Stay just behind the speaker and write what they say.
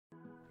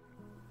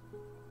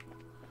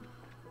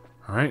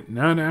Alright,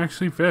 now to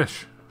actually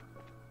fish.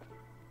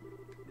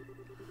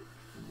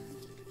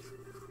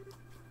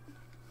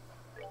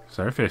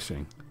 Start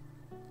fishing.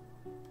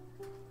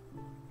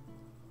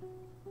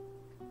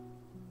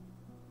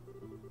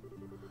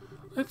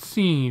 Let's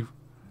see.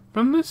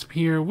 From this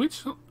pier,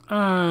 which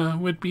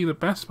would be the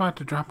best spot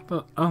to drop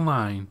a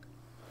line?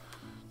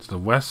 To the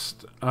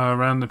west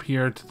around the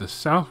pier, to the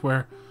south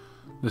where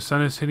the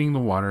sun is hitting the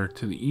water,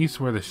 to the east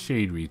where the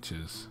shade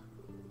reaches.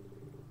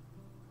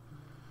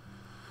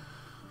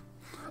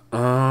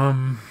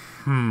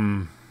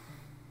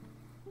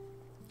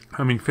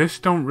 I mean, fish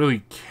don't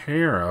really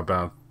care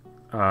about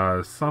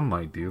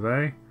sunlight, do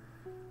they?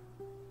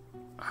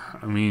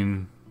 I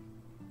mean,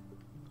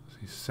 let's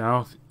see,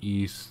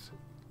 southeast.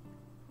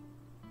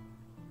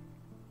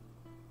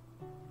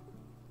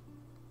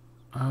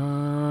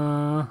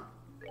 Let's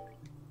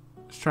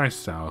try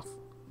south.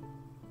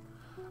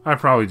 I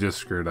probably just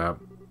screwed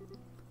up.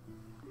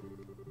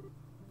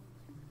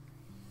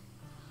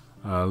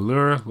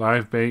 Lure,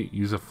 live bait,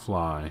 use a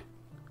fly.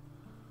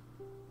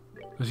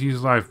 Let's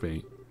use live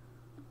bait.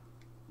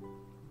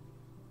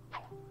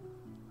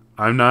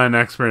 I'm not an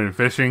expert in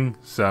fishing,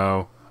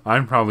 so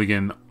I'm probably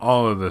getting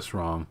all of this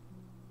wrong.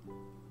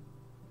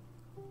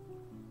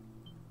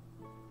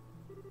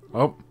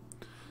 Oh,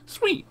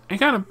 sweet! I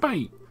got a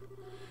bite!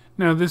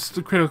 Now this is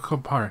the critical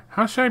part.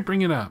 How should I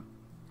bring it up?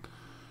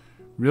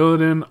 Reel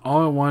it in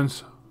all at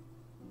once.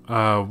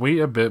 Wait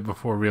a bit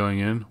before reeling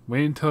in.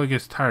 Wait until it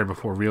gets tired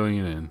before reeling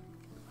it in.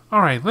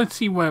 Alright, let's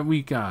see what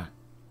we got.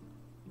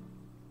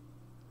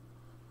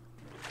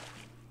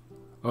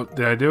 Oh,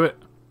 did I do it?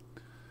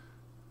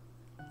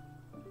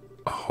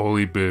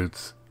 Holy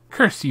boots.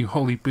 Curse you,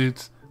 holy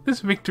boots.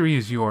 This victory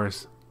is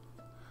yours.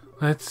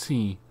 Let's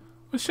see.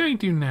 What should I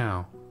do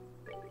now?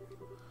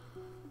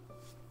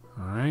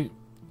 Alright.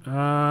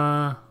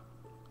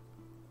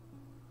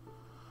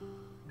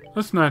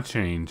 Let's not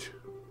change.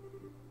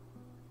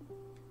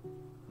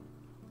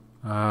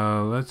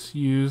 Let's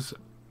use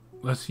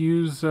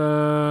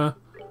a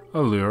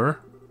lure.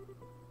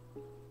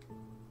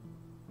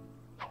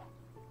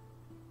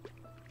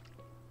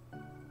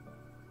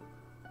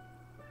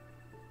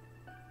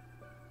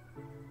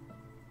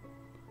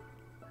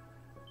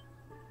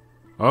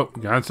 Oh,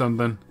 got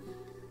something.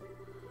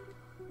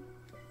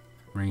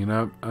 Bring it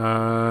up.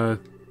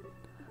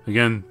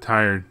 Again,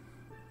 tired.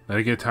 Let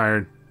it get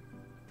tired.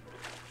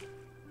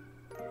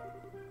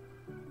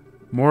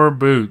 More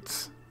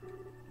boots.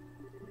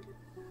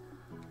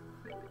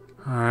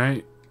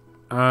 Alright.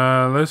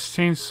 Let's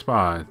change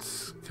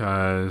spots,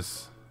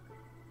 cause...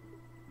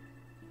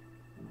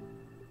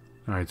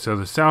 Alright, so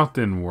the south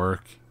didn't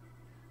work.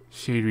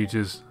 Shade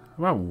reaches...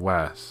 How about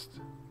west?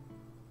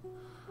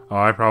 Oh,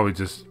 I probably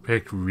just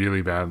picked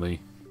really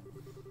badly.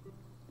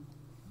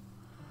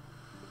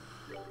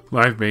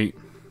 Live bait.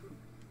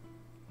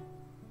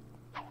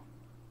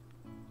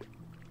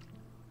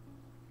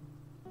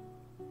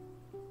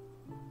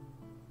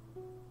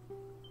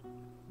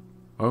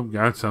 Oh,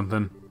 got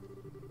something.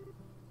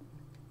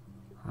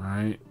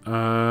 Alright,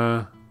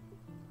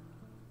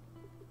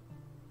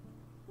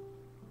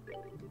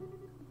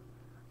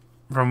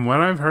 from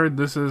what I've heard,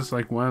 this is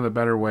like one of the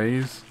better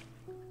ways.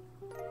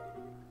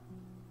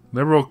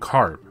 Liberal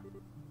carp.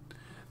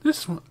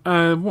 This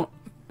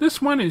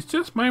one is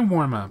just my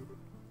warm-up.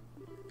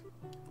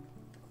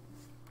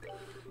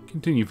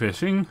 Continue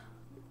fishing.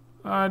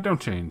 Don't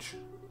change.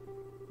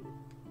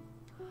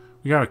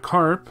 We got a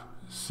carp,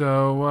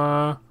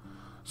 so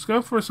let's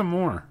go for some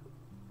more.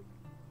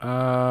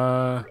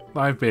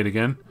 Live bait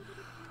again.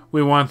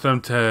 We want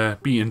them to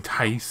be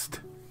enticed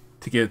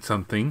to get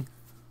something.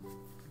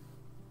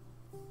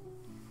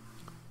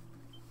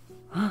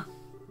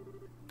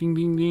 Ding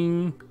ding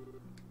ding.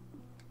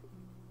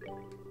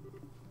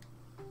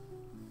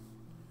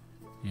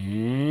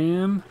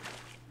 And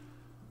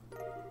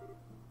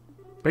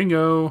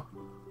bingo.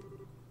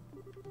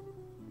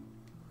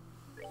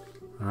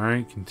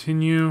 Alright,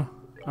 continue.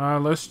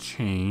 Let's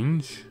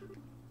change.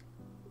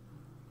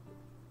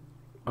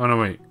 Oh no,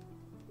 wait.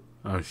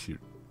 Oh shoot.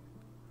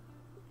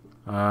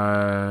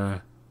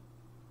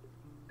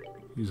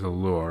 Use a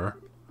lure.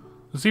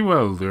 Let's see what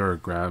a lure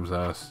grabs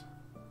us.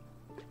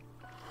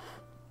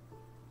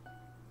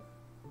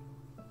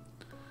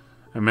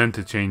 I meant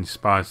to change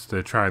spots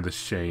to try the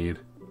shade.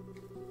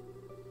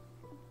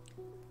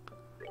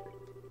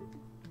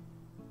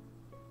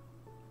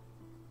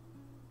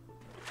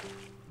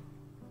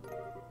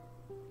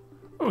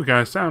 Oh, we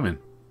got a salmon.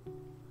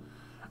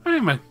 I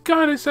am a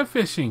goddess of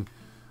fishing.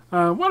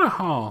 What a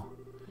haul.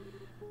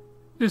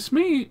 This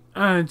may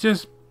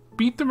just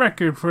beat the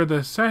record for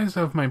the size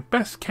of my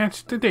best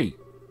catch to date.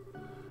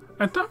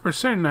 I thought for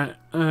certain that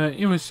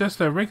it was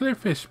just a regular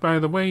fish by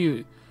the way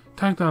you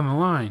tugged on the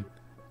line.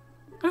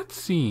 Let's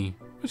see.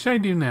 What should I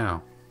do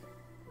now?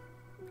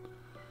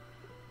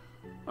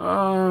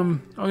 I'll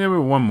give it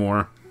one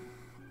more.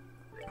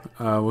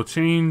 We'll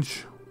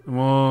change.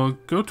 We'll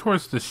go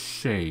towards the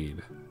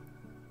shade.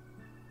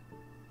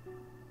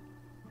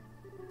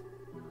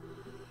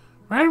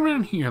 Right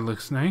around here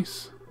looks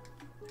nice.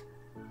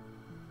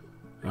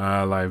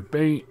 Live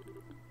bait.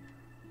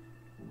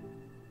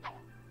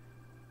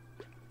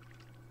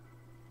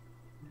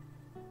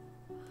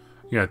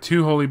 We got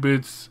 2 holy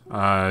boots,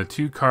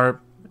 2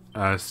 carp,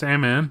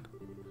 salmon.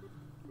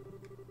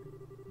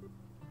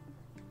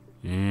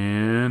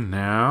 And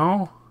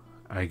now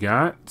I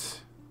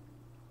got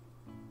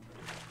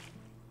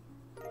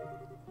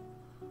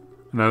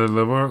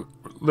another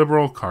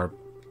liberal carp.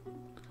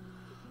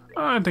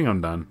 I think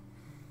I'm done.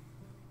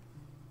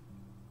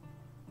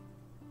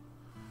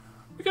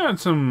 We got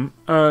some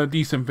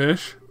decent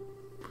fish.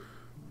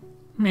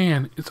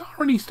 Man, it's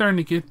already starting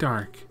to get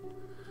dark.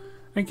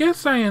 I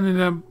guess I ended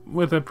up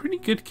with a pretty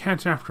good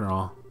catch after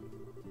all.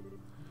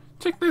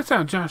 Check this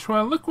out,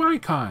 Joshua. Look what I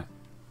caught.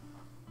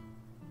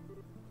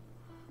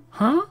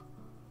 Huh?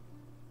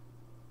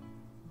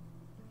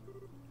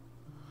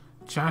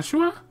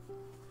 Joshua?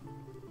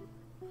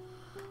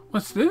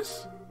 What's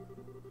this?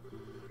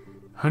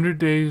 100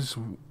 Days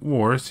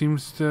War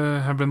seems to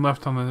have been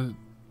left on the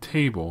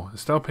table.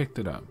 Estelle picked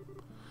it up.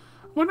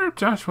 I wonder if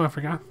Joshua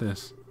forgot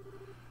this.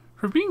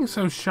 For being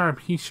so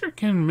sharp, he sure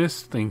can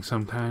miss things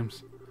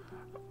sometimes.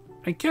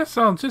 I guess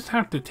I'll just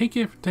have to take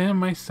it to him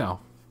myself.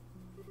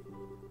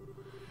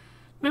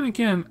 Then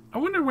again, I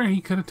wonder where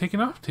he could have taken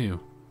off to.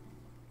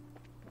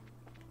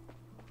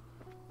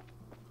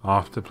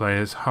 Off to play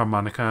his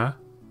harmonica.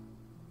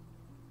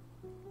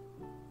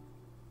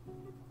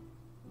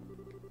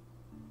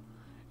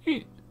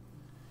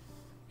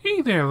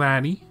 Hey there,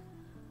 laddie.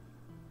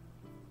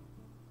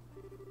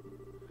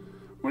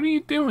 What are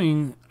you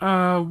doing,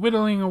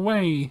 whittling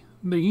away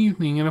the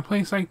evening in a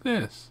place like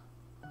this?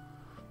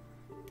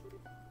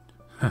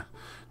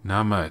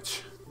 Not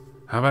much.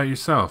 How about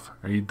yourself?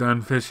 Are you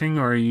done fishing,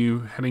 or are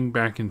you heading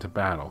back into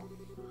battle?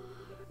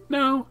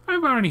 No,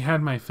 I've already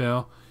had my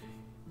fill.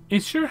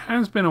 It sure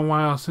has been a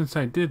while since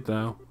I did,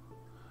 though.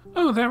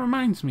 Oh, that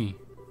reminds me.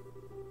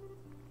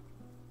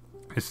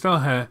 Estelle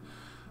had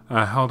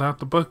held out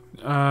the book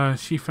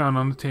she found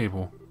on the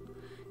table.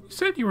 You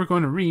said you were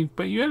going to read,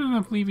 but you ended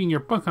up leaving your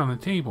book on the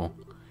table.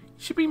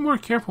 You should be more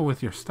careful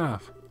with your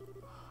stuff.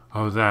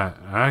 Oh, that.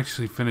 I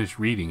actually finished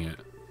reading it.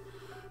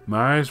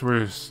 My eyes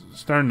were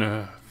starting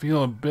to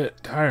feel a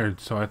bit tired,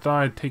 so I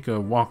thought I'd take a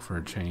walk for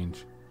a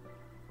change.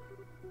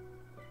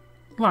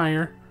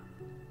 Liar.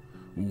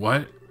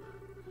 What?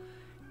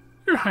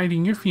 You're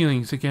hiding your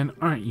feelings again,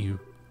 aren't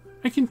you?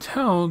 I can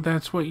tell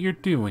that's what you're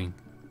doing.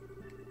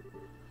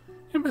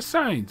 And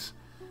besides,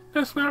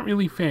 that's not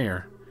really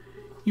fair.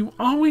 You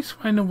always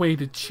find a way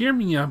to cheer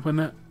me up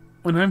when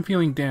I'm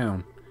feeling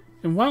down.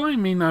 And while I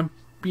may not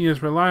be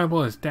as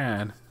reliable as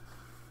Dad,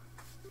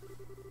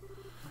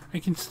 I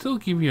can still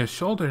give you a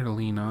shoulder to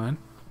lean on.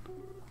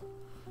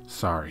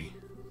 Sorry.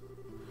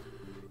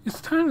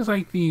 It's times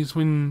like these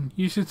when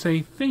you should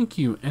say thank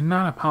you and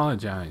not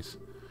apologize.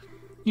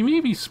 You may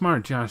be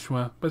smart,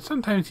 Joshua, but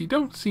sometimes you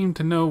don't seem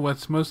to know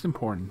what's most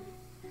important.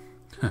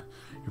 You're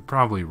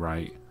probably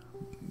right.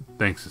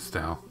 Thanks,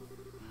 Estelle.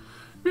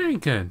 Very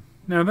good.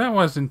 Now that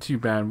wasn't too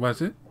bad,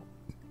 was it?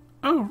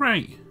 Oh,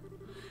 right.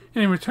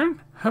 And in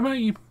return, how about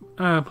you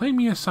play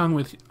me a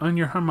song on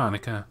your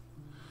harmonica?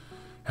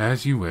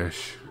 As you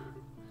wish.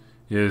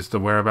 Is the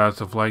Whereabouts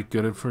of Light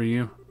good for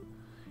you?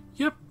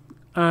 Yep,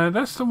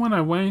 that's the one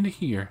I wanted to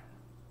hear.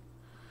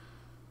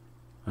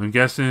 I'm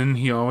guessing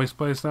he always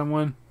plays that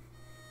one?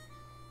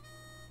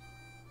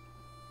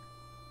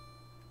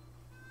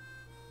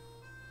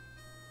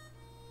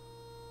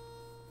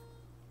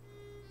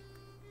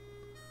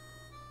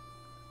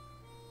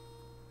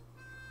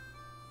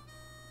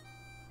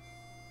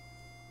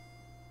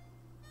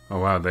 Oh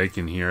wow, they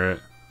can hear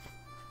it.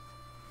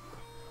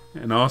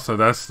 And also,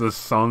 that's the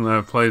song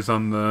that plays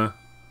on the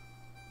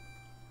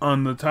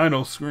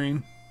title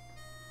screen.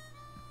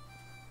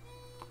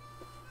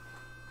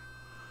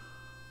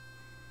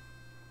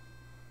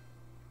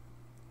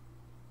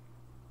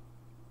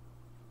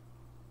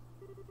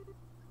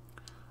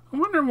 I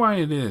wonder why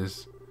it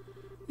is.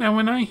 Now,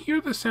 when I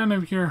hear the sound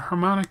of your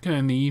harmonica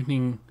in the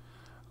evening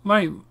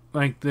light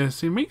like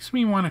this, it makes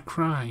me want to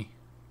cry.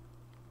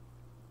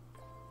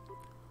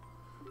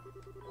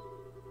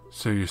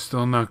 So you're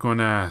still not going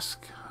to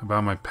ask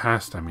about my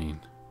past, I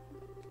mean.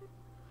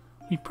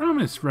 We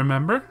promised,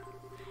 remember?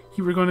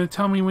 You were going to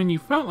tell me when you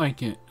felt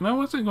like it, and I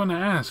wasn't going to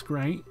ask,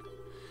 right?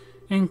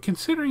 And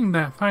considering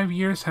that 5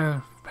 years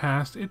have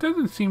passed, it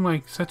doesn't seem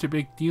like such a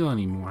big deal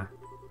anymore.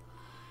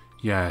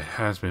 Yeah, it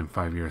has been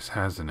 5 years,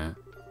 hasn't it?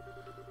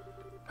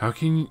 How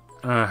can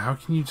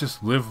you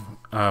just live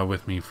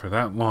with me for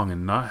that long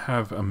and not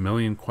have a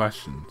million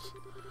questions?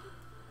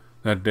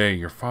 That day,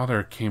 your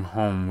father came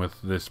home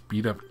with this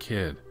beat-up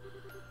kid.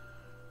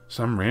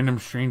 Some random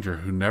stranger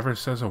who never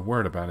says a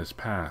word about his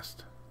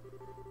past.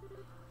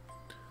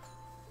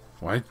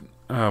 Why'd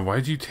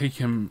you take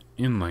him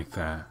in like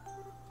that?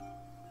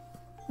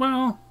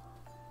 Well,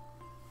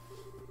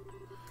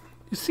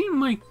 it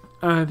seemed like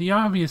the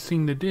obvious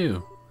thing to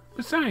do.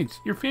 Besides,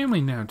 you're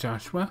family now,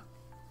 Joshua.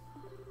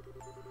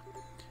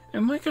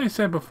 And like I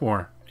said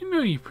before, I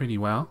know you pretty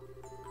well.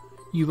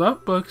 You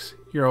love books,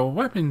 you're a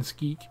weapons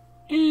geek,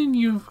 and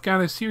you've got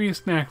a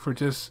serious knack for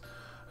just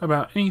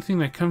about anything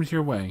that comes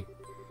your way.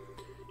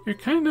 You're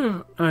kind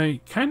of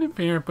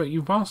fair, but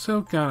you've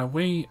also got a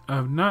way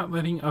of not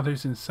letting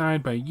others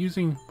inside by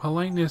using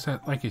politeness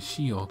like a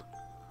shield.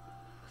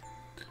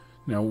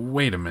 Now,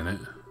 wait a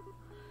minute.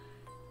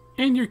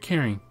 And you're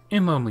caring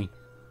and lonely.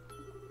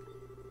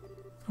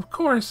 Of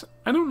course,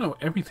 I don't know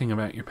everything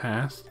about your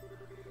past.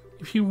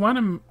 If you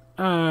want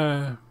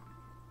to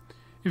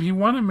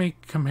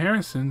make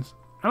comparisons,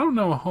 I don't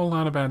know a whole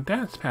lot about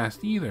Dad's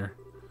past either.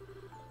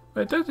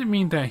 But it doesn't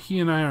mean that he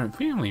and I aren't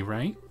family,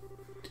 right?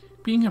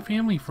 Being a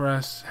family for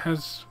us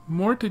has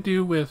more to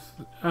do with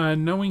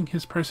knowing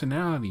his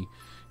personality,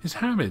 his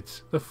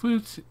habits, the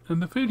foods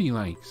and the food he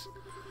likes.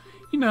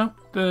 You know,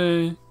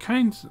 the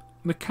kinds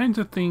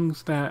of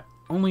things that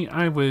only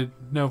I would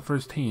know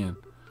firsthand.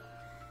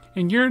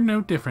 And you're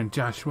no different,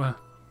 Joshua.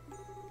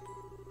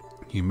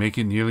 You make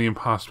it nearly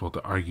impossible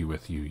to argue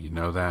with you, you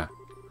know that?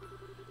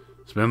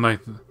 It's been like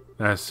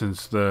that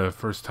since the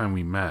first time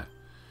we met.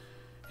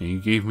 And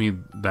you gave me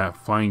that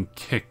flying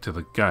kick to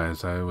the gut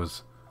as I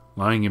was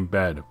lying in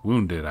bed,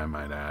 wounded, I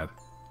might add.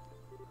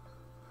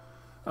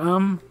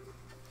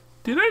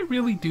 Did I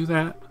really do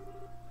that?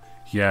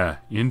 Yeah,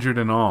 injured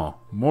and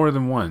all. More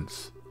than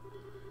once.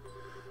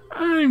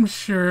 I'm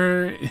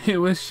sure it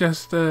was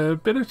just a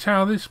bit of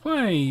childish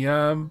play.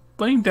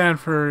 Blame Dad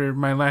for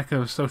my lack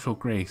of social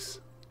grace.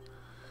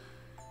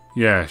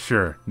 Yeah,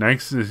 sure.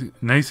 Nice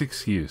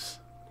excuse.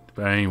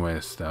 But anyway,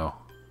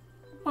 Estelle.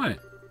 What?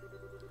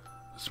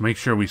 Let's make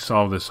sure we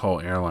solve this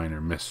whole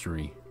airliner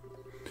mystery.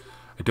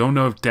 I don't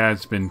know if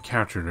Dad's been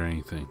captured or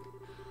anything.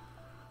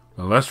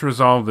 But let's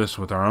resolve this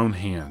with our own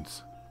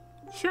hands.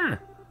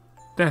 Sure.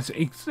 That's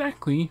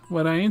exactly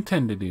what I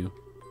intend to do.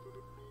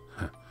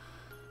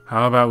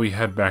 How about we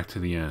head back to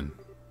the inn?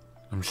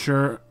 I'm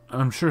sure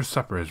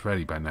supper is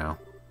ready by now.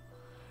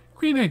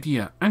 Great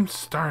idea. I'm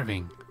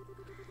starving.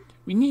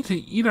 We need to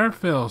eat our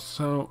fill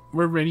so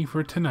we're ready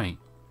for tonight.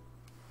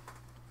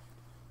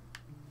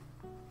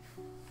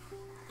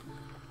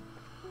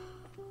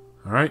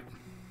 Alright.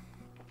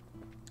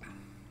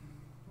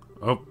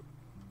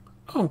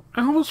 Oh,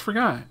 I almost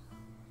forgot.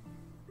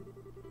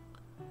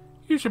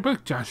 Here's your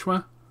book,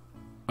 Joshua.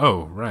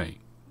 Oh, right.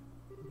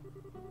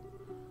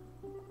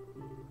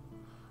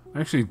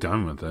 I'm actually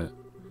done with it.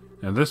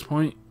 At this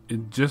point,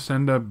 it just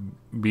ended up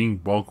being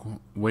bulk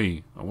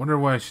weight. I wonder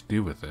what I should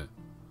do with it.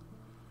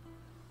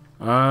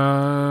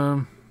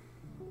 How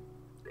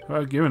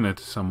about giving it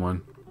to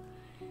someone?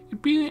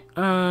 It'd be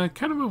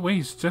kind of a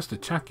waste just to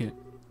chuck it.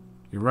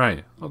 You're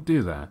right. I'll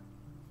do that.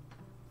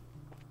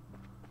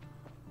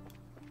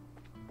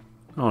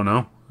 Oh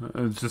no.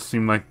 It just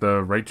seemed like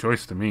the right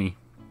choice to me.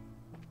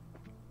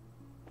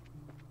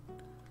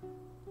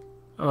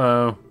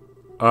 Hello.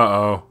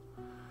 Uh-oh.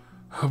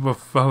 Help a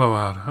fellow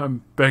out.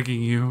 I'm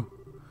begging you.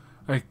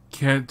 I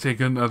can't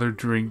take another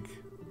drink.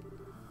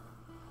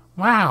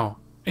 Wow.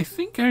 I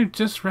think I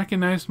just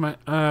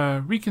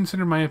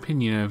reconsidered my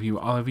opinion of you,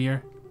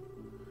 Olivier.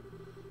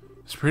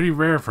 It's pretty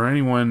rare for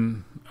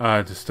anyone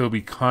to still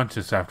be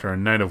conscious after a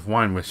night of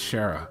wine with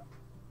Shara.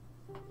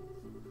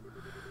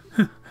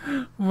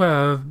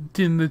 Well,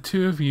 didn't the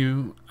two of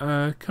you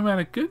come at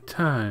a good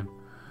time?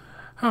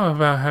 How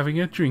about having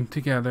a drink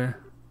together?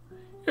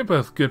 You're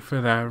both good for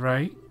that,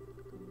 right?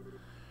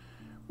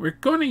 We're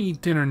going to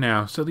eat dinner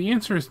now, so the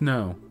answer is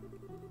no.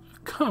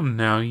 Come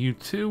now, you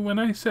two. When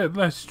I said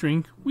let's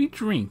drink, we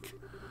drink.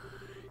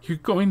 You're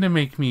going to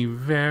make me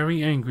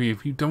very angry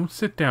if you don't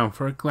sit down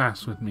for a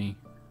glass with me.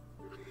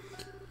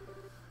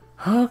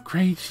 Oh,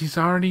 great. She's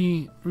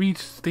already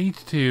reached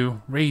stage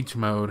 2, rage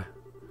mode.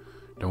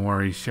 Don't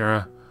worry,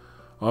 Shara.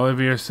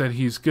 Olivier said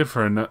he's good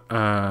for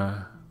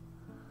another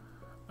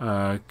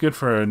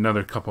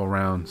couple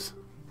rounds.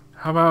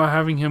 How about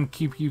having him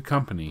keep you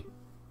company?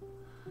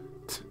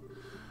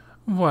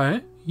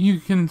 What? You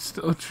can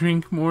still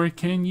drink more,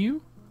 can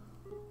you?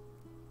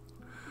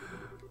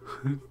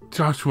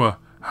 Joshua,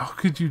 how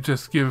could you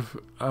just give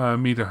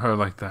me to her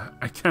like that?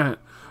 I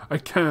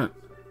can't.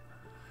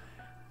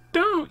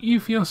 Don't you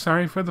feel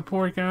sorry for the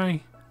poor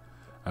guy?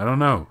 I don't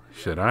know.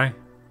 Should I?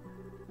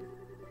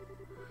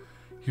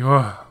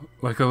 You're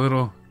like a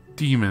little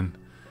demon.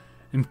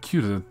 And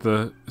cute at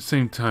the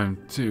same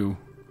time, too.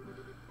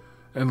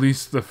 At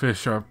least the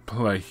fish are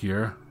polite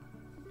here.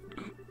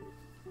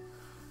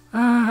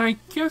 I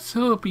guess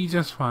he'll be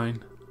just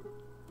fine.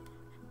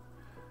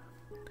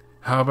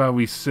 How about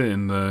we sit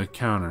in the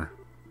counter?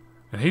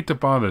 I'd hate to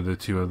bother the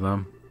two of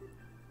them.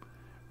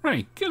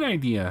 Right, good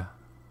idea.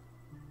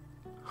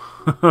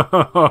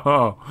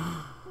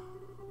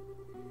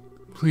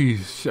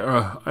 Please,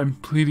 Shara, I'm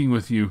pleading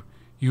with you.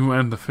 You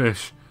and the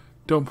fish.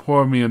 Don't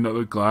pour me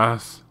another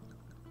glass.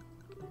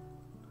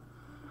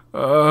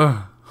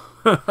 Oh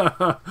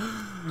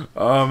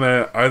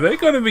man, are they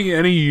going to be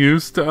any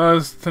use to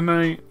us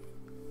tonight?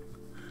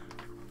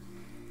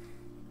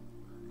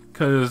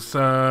 Because,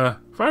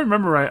 if I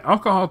remember right,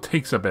 alcohol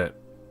takes a bit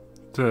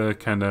to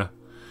kind of...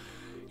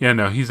 Yeah,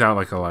 no, he's out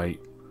like a light.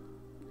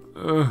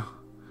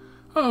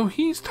 Oh,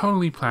 he's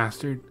totally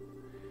plastered.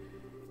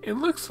 It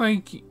looks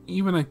like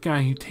even a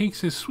guy who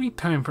takes his sweet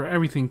time for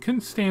everything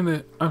couldn't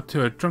stand up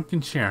to a drunken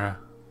Shara.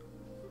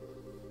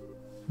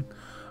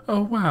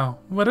 Oh wow,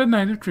 what a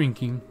night of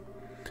drinking.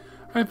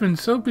 I've been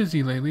so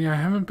busy lately I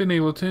haven't been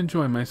able to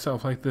enjoy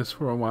myself like this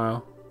for a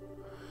while.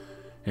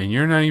 And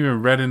you're not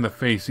even red in the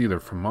face either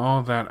from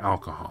all that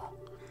alcohol.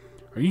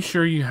 Are you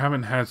sure you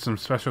haven't had some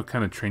special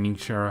kind of training,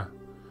 Shara?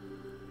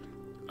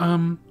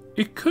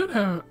 It could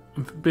have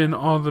been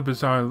all the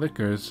bizarre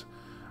liquors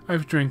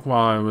I've drank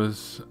while I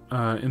was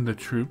in the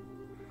troop.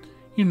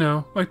 You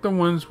know, like the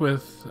ones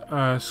with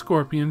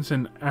scorpions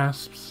and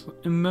asps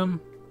in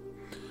them.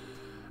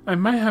 I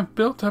might have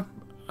built up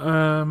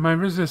my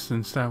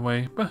resistance that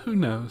way, but who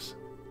knows?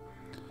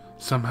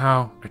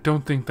 Somehow, I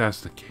don't think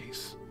that's the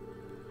case.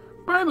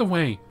 By the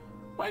way,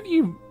 what do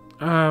you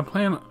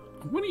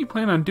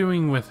plan on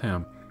doing with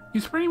him?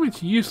 He's pretty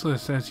much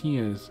useless as he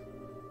is.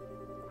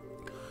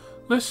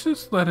 Let's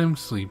just let him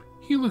sleep.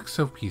 He looks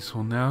so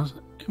peaceful now,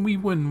 and we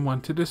wouldn't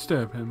want to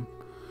disturb him.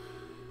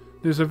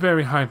 There's a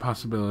very high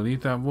possibility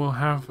that we'll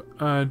have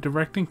a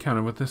direct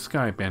encounter with the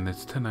Sky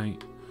Bandits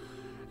tonight.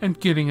 And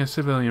getting a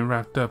civilian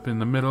wrapped up in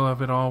the middle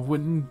of it all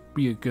wouldn't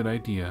be a good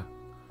idea.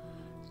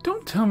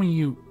 Don't tell me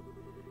you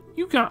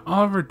got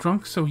Oliver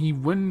drunk so he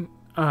wouldn't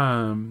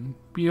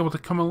be able to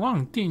come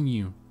along, didn't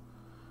you?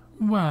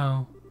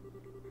 Well,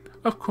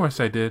 of course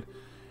I did.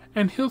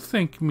 And he'll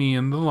thank me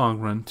in the long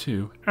run,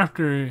 too,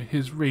 after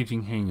his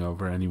raging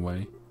hangover,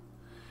 anyway.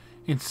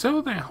 And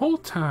so that whole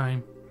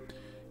time,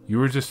 you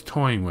were just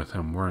toying with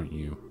him, weren't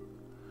you?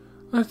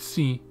 Let's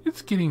see,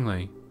 it's getting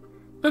late.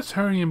 Let's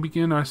hurry and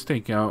begin our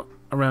stakeout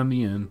around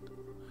the inn.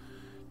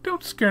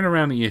 Don't skirt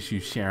around the issue,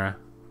 Shara.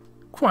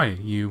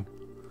 Quiet, you.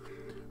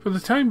 For the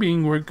time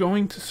being, we're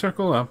going to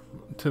circle up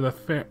to the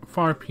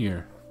far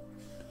pier.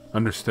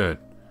 Understood.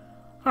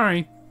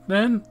 Alright,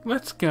 then,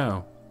 let's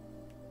go.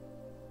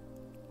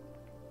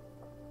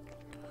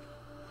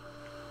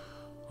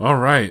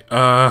 Alright,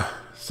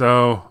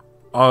 so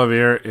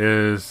Olivier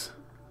is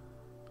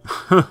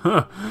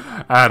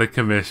out of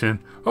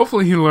commission.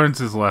 Hopefully he learns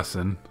his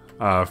lesson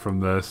from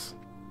this.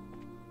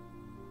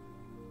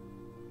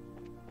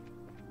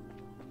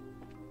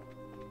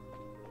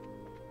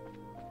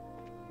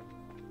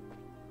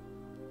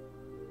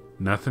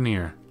 Nothing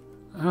here.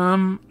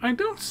 I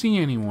don't see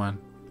anyone.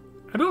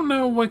 I don't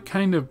know what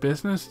kind of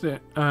business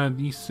that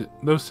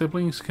those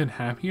siblings could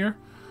have here,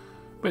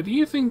 but do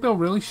you think they'll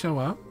really show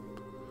up?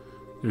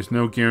 There's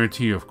no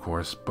guarantee, of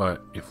course,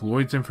 but if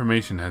Lloyd's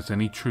information has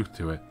any truth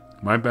to it,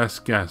 my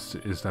best guess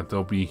is that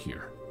they'll be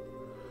here.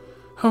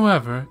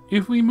 However,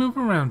 if we move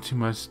around too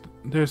much,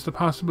 there's the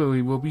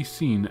possibility we'll be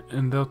seen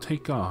and they'll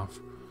take off.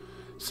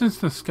 Since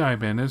the Sky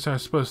Bandits are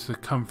supposed to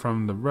come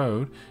from the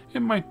road, it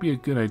might be a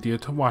good idea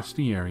to watch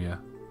the area.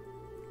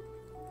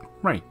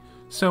 Right,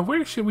 so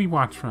where should we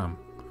watch from?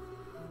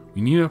 We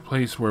need a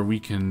place where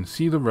we can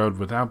see the road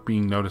without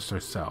being noticed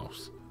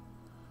ourselves.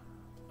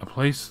 A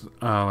place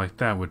like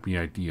that would be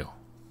ideal.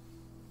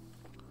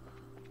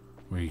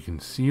 Where you can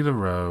see the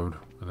road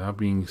without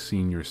being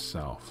seen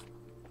yourself.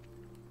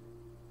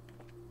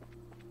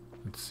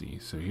 Let's see,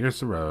 so here's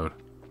the road.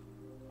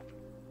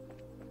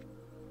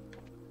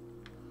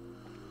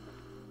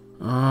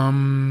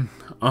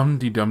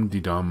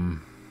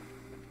 Dum-de-dum-de-dum.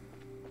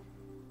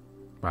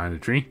 Behind a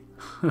tree?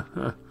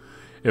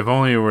 If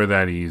only it were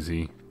that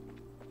easy.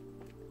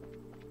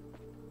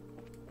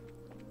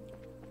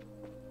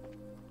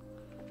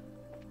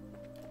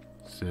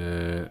 Is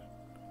it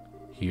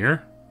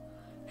here?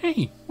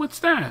 Hey, what's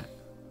that?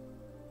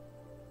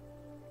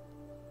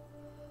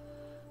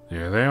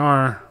 There they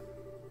are.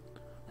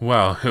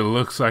 Well, it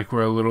looks like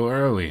we're a little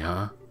early,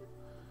 huh?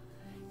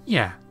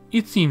 Yeah,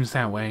 it seems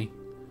that way.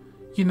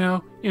 You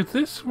know, if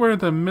this were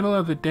the middle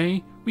of the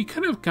day, we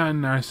could have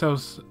gotten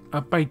ourselves a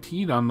bite to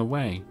eat on the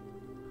way.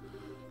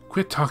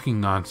 Quit talking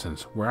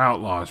nonsense. We're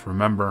outlaws,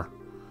 remember?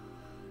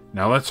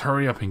 Now let's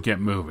hurry up and get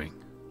moving.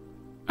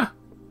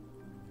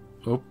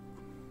 Oh.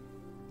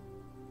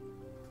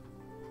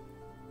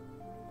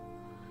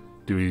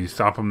 Do we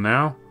stop them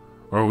now?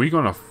 Or are we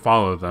going to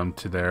follow them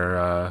to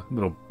their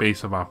little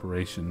base of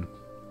operations?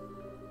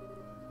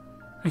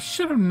 I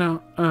should have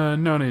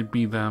known it'd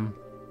be them.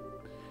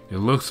 It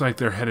looks like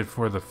they're headed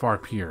for the far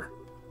pier.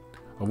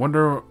 I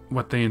wonder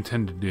what they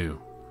intend to do.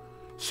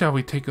 Shall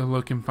we take a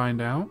look and find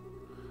out?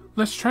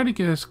 Let's try to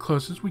get as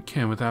close as we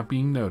can without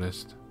being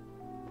noticed.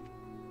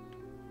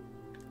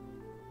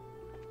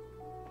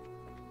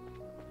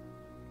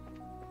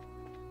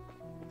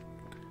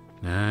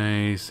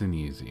 Nice and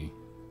easy.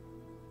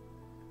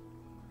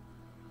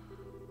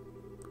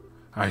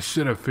 I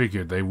should have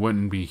figured they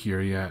wouldn't be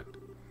here yet.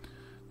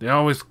 They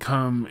always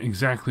come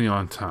exactly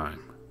on time.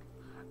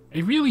 I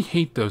really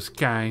hate those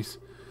guys.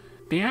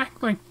 They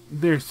act like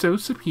they're so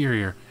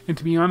superior, and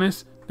to be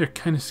honest, they're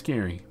kind of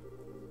scary.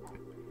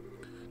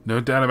 No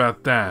doubt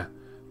about that.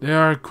 They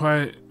are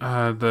quite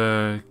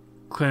the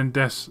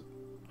clandestine...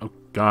 Oh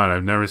god,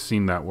 I've never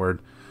seen that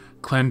word.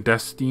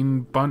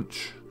 Clandestine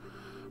bunch.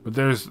 But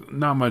there's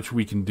not much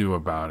we can do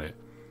about it.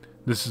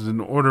 This is an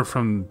order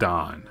from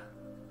Don.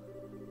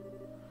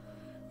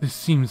 This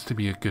seems to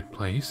be a good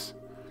place.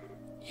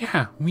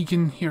 Yeah, we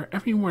can hear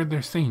every word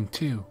they're saying,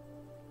 too.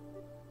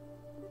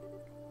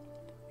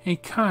 Hey,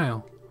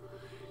 Kyle.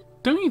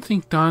 Don't you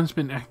think Don's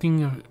been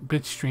acting a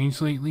bit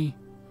strange lately?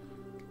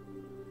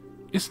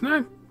 It's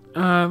not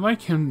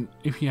like him,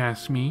 if you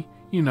ask me.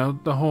 You know,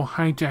 the whole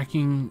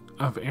hijacking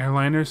of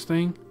airliners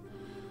thing.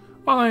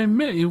 While I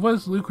admit it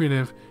was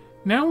lucrative,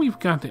 now we've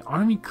got the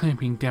army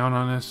clamping down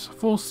on us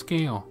full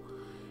scale.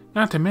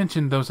 Not to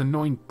mention those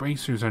annoying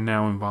bracers are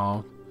now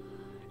involved.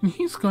 And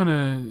he's gone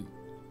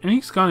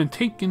and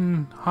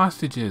taken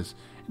hostages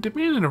and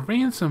demanded a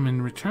ransom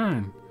in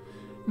return.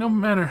 No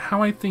matter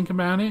how I think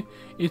about it,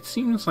 it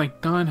seems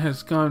like Don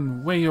has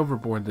gone way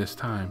overboard this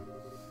time.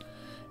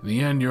 In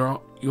the end,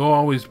 you'll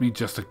always be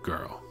just a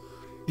girl.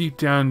 Deep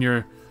down,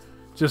 you're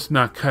just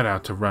not cut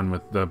out to run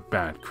with the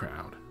bad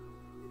crowd.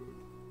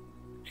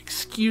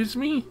 Excuse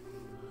me?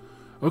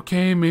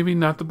 Okay, maybe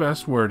not the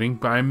best wording,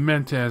 but I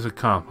meant it as a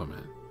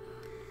compliment.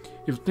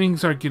 If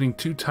things are getting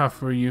too tough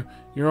for you,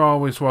 you're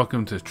always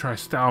welcome to try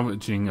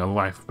salvaging a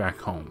life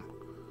back home.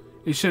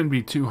 It shouldn't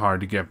be too hard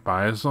to get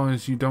by as long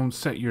as you don't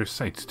set your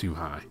sights too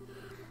high.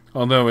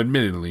 Although,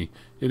 admittedly,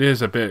 it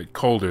is a bit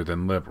colder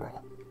than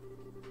liberal.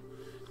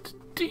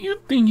 Do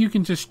you think you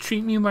can just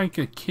treat me like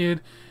a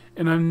kid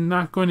and I'm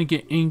not going to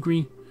get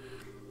angry?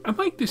 I'd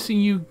like to see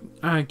you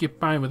get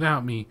by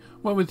without me,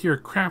 what with your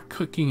crap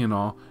cooking and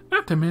all,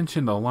 not to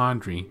mention the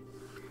laundry.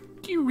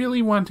 Do you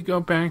really want to go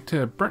back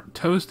to burnt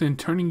toast and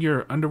turning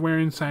your underwear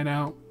inside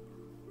out?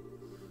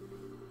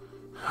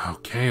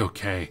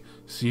 Okay,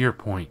 see your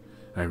point.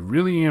 I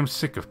really am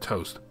sick of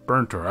toast,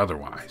 burnt or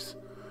otherwise.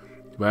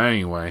 But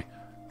anyway,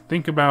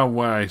 think about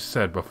what I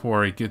said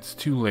before it gets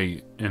too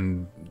late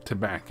and to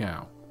back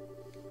out.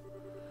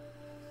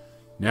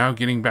 Now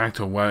getting back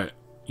to what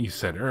you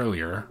said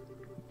earlier,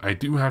 I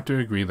do have to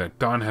agree that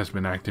Don has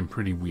been acting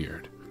pretty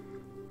weird.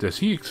 Does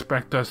he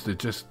expect us to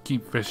just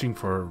keep fishing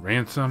for a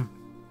ransom?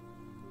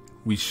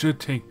 We should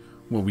take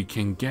what we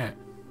can get.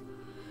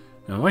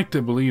 And I like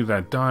to believe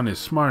that Don is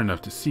smart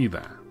enough to see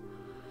that.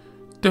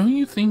 Don't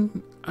you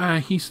think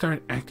he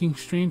started acting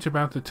strange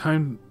about the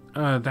time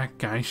that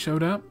guy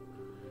showed up?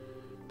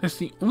 That's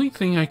the only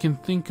thing I can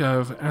think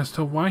of as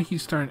to why he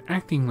started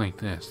acting like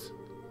this.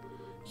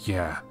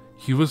 Yeah,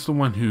 he was the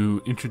one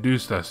who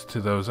introduced us to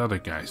those other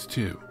guys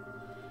too.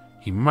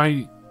 He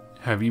might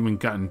have even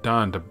gotten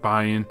Don to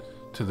buy in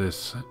to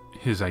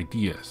his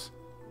ideas.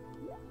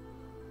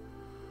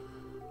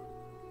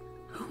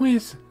 Who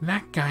is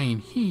that guy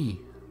and he?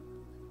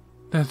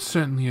 That's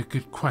certainly a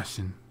good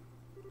question.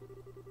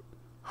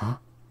 Huh?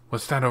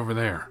 What's that over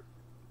there?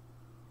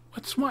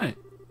 What's what? It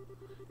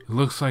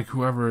looks like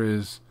whoever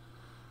it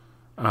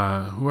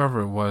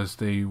was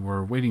they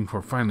were waiting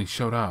for finally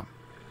showed up.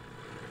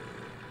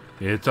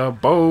 It's a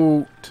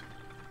boat!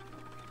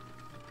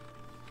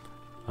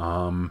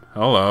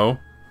 Hello.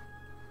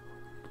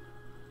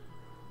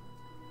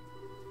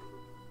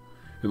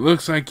 It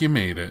looks like you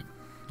made it.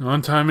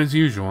 On time as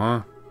usual,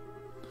 huh?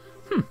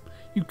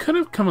 You could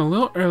have come a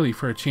little early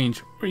for a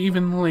change, or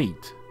even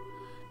late.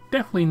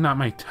 Definitely not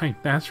my type,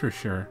 that's for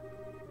sure.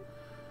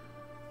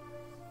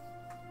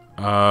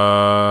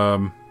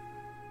 Boy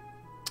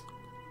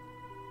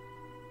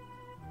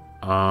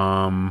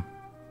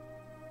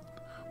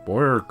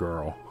or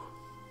girl?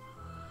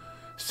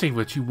 Say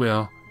what you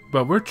will,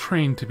 but we're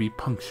trained to be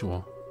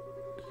punctual.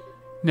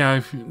 Now,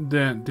 if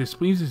that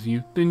displeases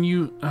you,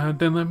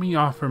 then let me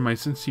offer my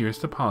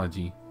sincerest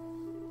apology.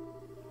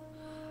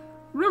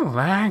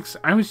 Relax,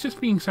 I was just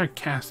being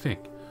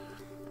sarcastic.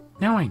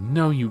 Now I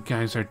know you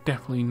guys are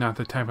definitely not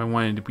the type I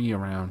wanted to be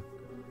around.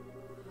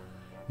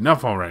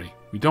 Enough already.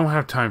 We don't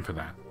have time for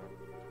that.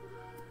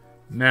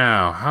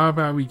 Now, how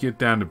about we get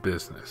down to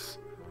business?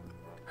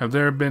 Have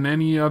there been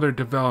any other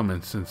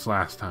developments since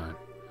last time?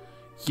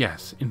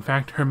 Yes, in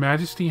fact, Her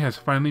Majesty has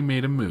finally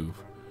made a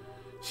move.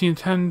 She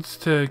intends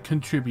to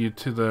contribute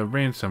to the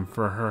ransom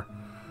from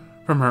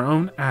her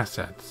own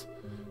assets.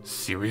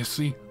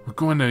 Seriously? We're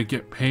going to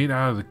get paid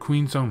out of the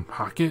Queen's own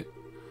pocket?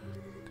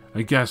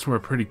 I guess we're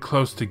pretty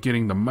close to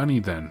getting the money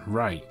then,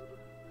 right?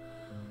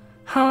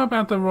 How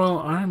about the Royal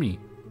Army?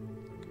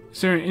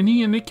 Is there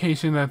any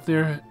indication that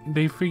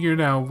they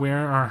figured out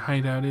where our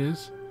hideout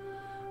is?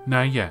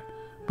 Not yet,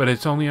 but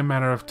it's only a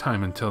matter of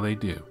time until they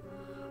do.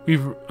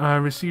 We've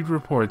received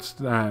reports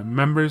that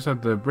members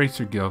of the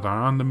Bracer Guild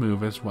are on the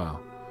move as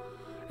well.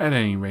 At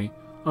any rate,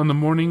 on the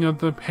morning of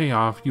the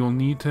payoff, you'll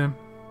need to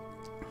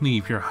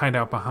leave your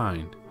hideout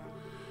behind.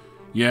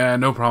 Yeah,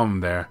 no problem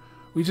there.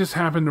 We just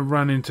happened to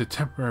run into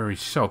temporary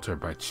shelter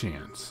by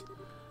chance.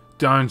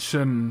 Don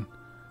shouldn't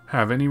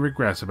have any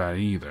regrets about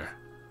it either.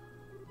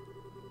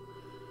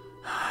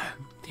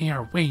 There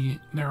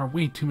are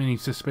way too many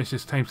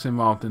suspicious types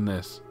involved in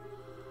this.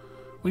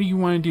 What do you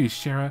want to do,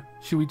 Shara?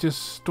 Should we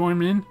just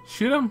storm in?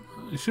 Shoot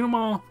them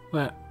all?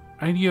 Let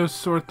Idios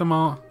sort them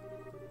all?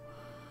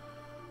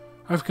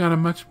 I've got a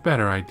much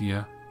better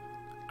idea.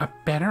 A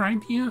better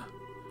idea?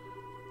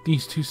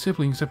 These two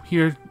siblings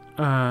appearing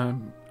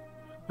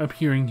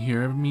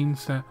here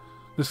means that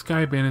the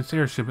Sky Bandits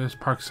airship is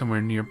parked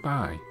somewhere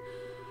nearby.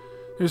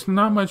 There's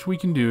not much we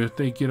can do if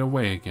they get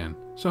away again,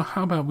 so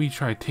how about we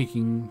try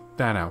taking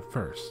that out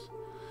first?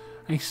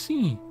 I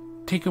see.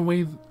 Take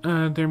away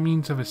their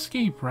means of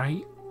escape,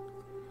 right?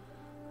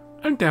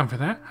 I'm down for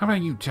that. How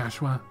about you,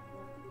 Joshua?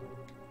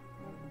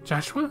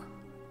 Joshua?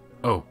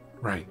 Oh,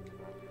 right.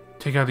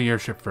 Take out the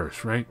airship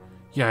first, right?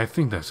 Yeah, I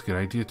think that's a good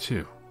idea,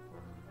 too.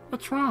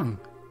 What's wrong?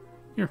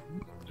 Your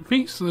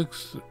face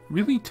looks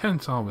really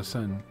tense all of a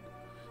sudden.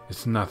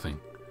 It's nothing.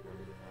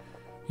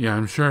 Yeah,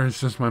 I'm sure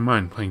it's just my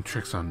mind playing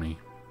tricks on me.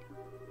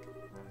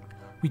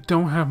 We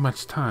don't have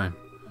much time.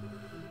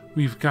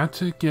 We've got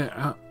to get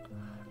out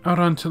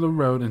onto the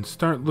road and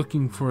start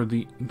looking for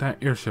that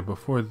airship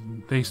before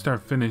they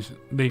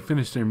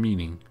finish their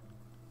meeting.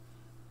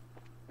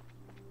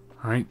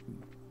 All right,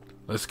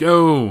 let's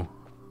go.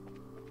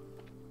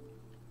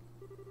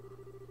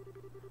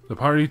 The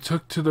party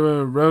took to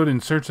the road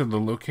in search of the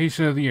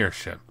location of the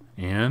airship,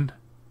 and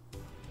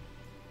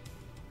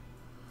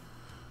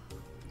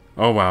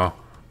oh wow,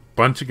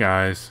 bunch of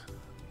guys,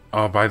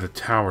 all by the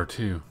tower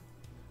too.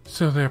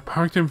 So they're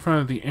parked in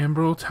front of the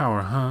Amberl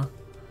Tower, huh?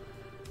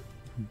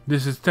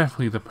 This is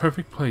definitely the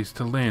perfect place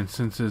to land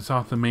since it's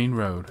off the main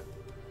road.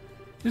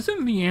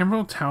 Isn't the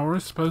Amberl Tower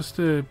supposed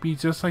to be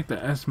just like the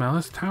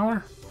Esmelis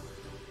Tower?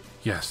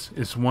 Yes,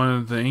 it's one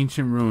of the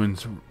ancient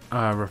ruins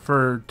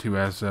referred to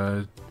as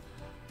a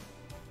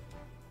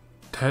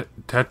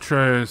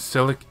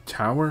tetrasilic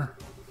tower.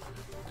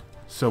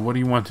 So what do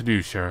you want to do,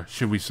 Shara?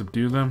 Should we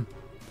subdue them?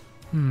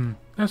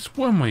 That's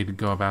one way to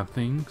go about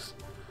things.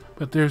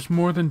 But there's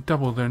more than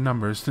double their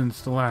numbers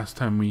since the last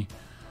time we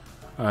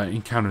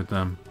encountered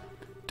them.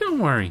 Don't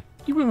worry,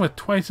 even with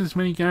twice as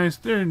many guys,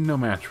 they're no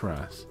match for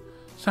us.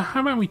 So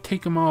how about we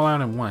take them all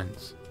out at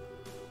once?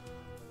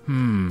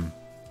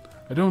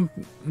 I don't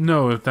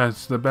know if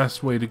that's the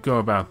best way to go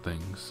about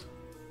things.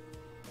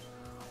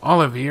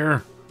 Olive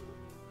here.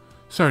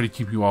 Sorry to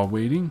keep you all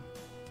waiting.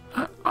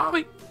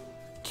 Ollie,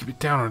 keep it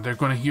down or they're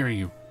going to hear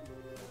you.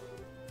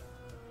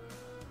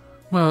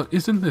 Well,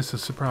 isn't this a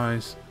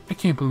surprise? I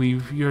can't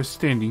believe you're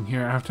standing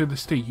here after the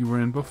state you were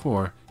in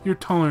before. Your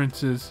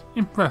tolerance is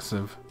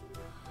impressive.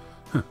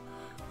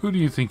 Who do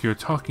you think you're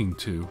talking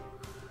to?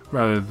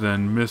 Rather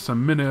than miss a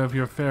minute of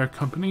your fair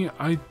company,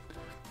 I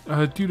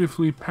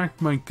dutifully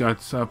packed my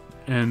guts up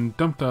and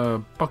dumped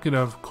a bucket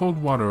of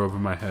cold water over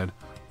my head.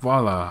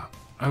 Voila,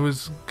 I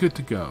was good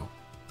to go.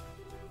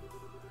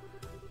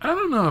 I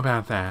don't know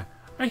about that.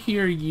 I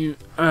hear you,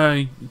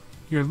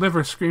 your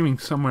liver screaming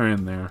somewhere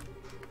in there.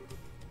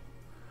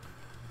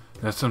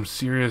 That's some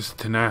serious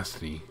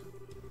tenacity.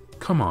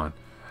 Come on,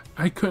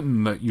 I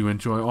couldn't let you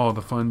enjoy all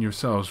the fun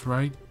yourselves,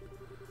 right?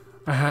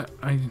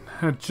 I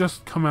had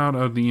just come out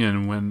of the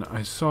inn when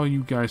I saw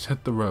you guys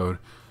hit the road,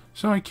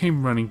 so I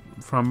came running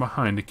from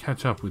behind to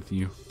catch up with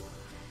you.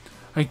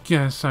 I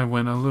guess I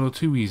went a little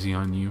too easy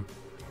on you.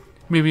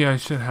 Maybe I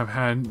should have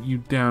had you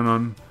down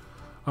on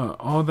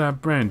all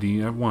that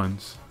brandy at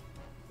once.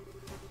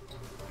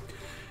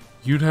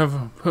 You'd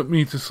have put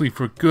me to sleep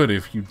for good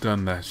if you'd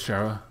done that,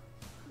 Shara.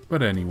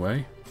 But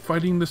anyway,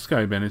 fighting the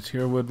Sky Bandits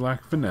here would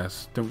lack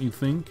finesse, don't you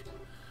think?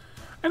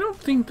 I don't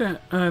think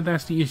that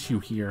that's the issue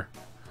here.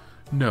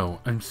 No,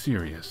 I'm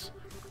serious.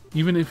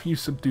 Even if you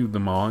subdued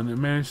them all and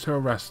managed to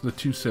arrest the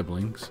two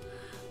siblings,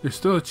 there's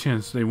still a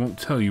chance they won't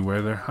tell you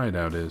where their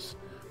hideout is.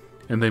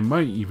 And they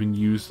might even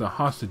use the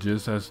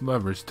hostages as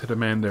levers to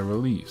demand their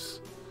release.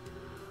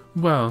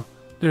 Well,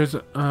 there's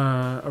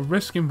a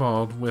risk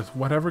involved with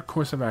whatever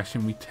course of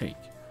action we take.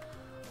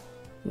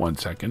 1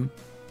 second.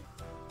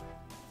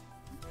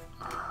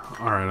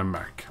 Alright, I'm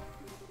back.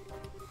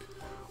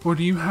 Or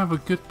do you have a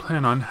good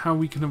plan on how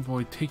we can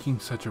avoid taking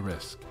such a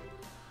risk?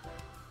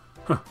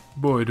 Huh,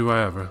 boy do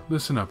I ever.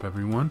 Listen up,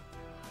 everyone.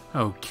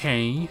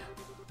 Okay.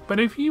 But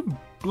if you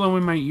blow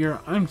in my ear,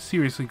 I'm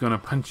seriously gonna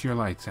punch your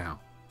lights out.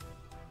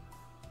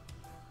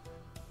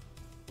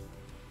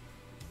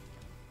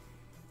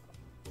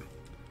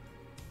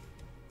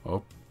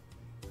 Oh.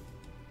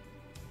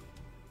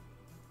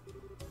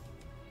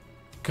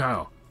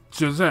 Kyle,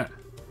 Josette.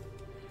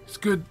 It's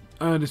good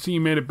to see you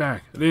made it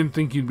back. I didn't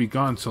think you'd be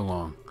gone so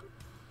long.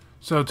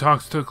 So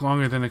talks took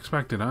longer than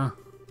expected, huh?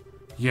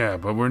 Yeah,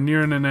 but we're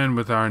nearing an end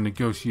with our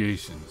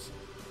negotiations.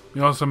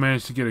 We also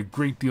managed to get a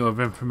great deal of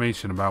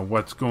information about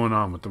what's going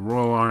on with the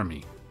Royal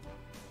Army.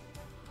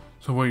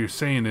 So what you're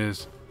saying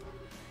is...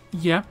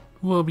 Yep,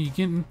 we'll be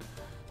getting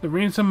the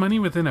ransom money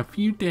within a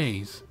few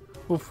days.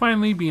 We'll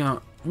finally be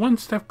one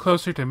step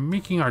closer to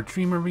making our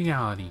dream a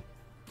reality.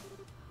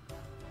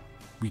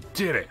 We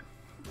did it!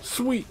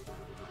 Sweet!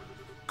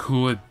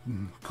 Cool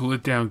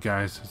it down,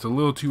 guys. It's a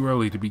little too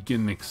early to be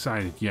getting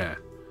excited yet.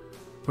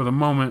 For the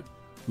moment,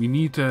 we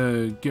need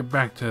to get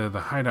back to the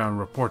hideout and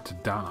report to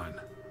Don.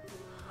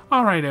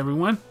 Alright,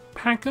 everyone.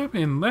 Pack up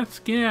and let's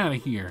get out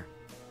of here.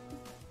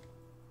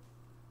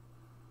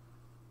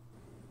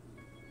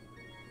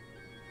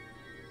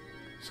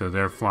 So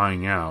they're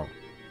flying out.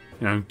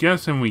 And I'm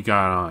guessing we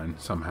got on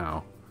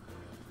somehow.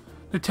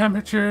 The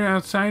temperature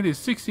outside is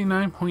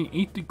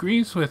 69.8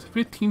 degrees with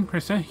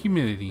 15%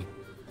 humidity.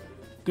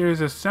 There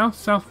is a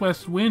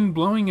south-southwest wind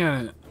blowing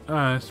at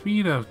a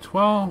speed of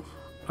 12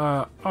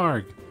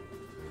 arg.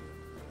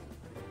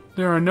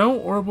 There are no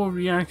orbital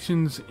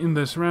reactions in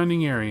the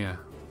surrounding area.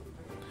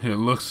 It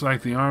looks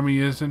like the army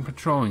isn't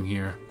patrolling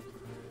here.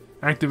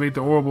 Activate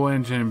the orbital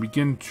engine and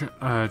begin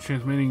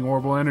transmitting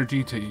orbital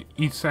energy to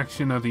each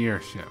section of the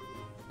airship.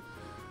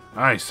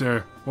 Aye,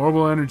 sir.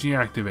 Orbital energy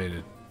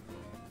activated.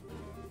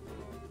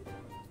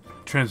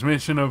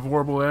 Transmission of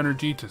orbital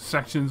energy to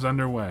sections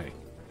underway.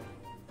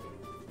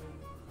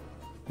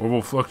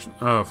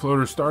 Orbital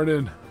floater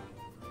started.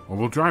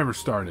 Orbital driver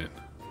started.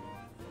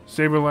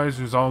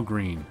 Stabilizers all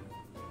green.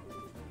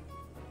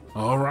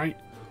 Alright,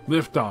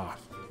 lift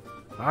off.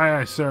 Aye,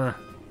 aye, sir.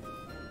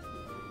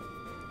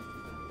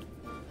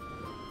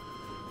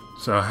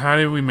 So how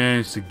did we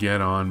manage to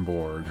get on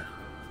board?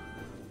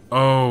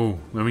 Oh,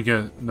 let me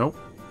get... Nope.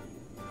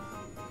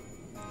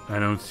 I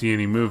don't see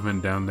any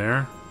movement down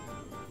there.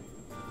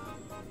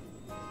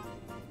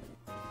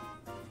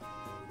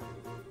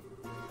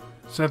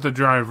 Set the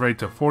drive rate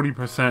to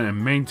 40%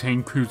 and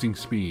maintain cruising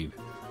speed.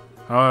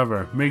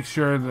 However, make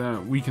sure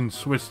that we can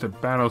switch to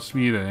battle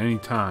speed at any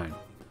time.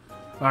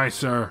 Aye,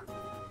 sir.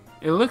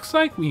 It looks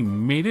like we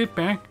made it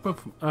back.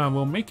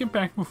 We'll make it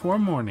back before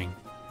morning.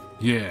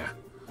 Yeah,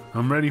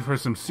 I'm ready for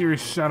some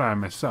serious shut-eye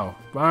myself,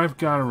 but I've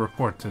got to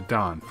report to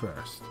Don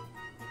first.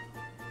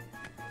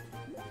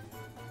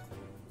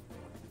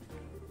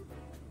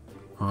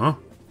 Huh?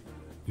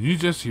 Did you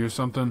just hear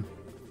something?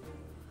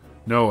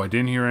 No, I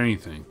didn't hear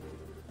anything.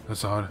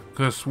 That's odd.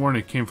 Could have sworn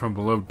it came from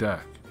below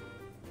deck.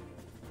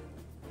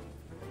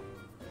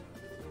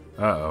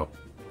 Uh-oh.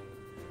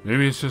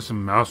 Maybe it's just a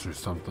mouse or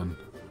something.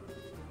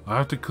 I'll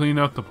have to clean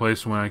up the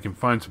place when I can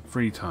find some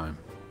free time.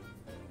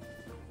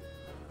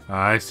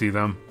 I see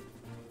them.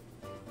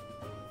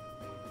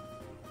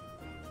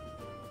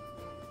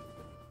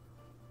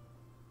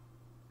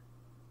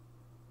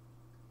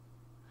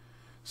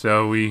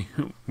 So we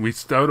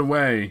stowed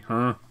away,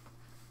 huh?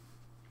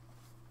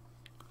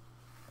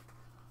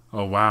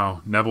 Oh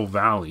wow, Neville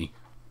Valley.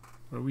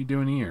 What are we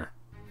doing here?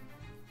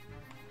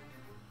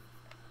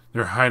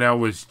 Their hideout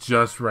was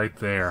just right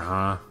there,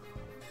 huh?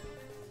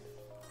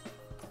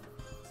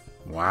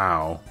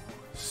 Wow.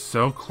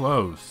 So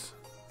close.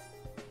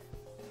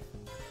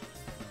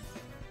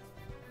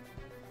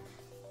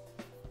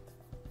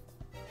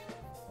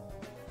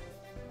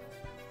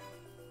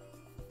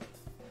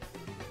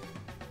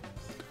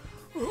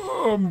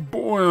 Oh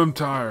boy, I'm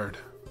tired.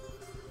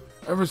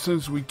 Ever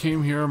since we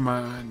came here,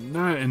 my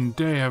night and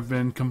day have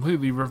been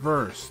completely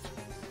reversed.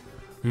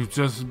 We've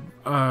just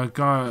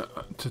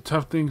got to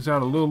tough things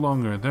out a little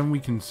longer, then we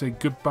can say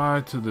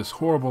goodbye to this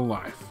horrible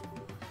life.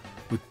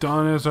 With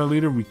Don as our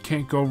leader, we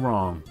can't go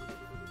wrong.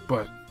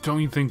 But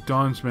don't you think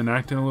Don's been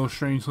acting a little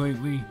strange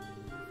lately?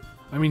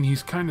 I mean,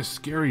 he's kind of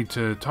scary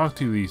to talk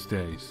to these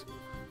days.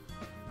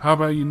 How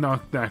about you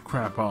knock that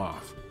crap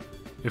off?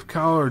 If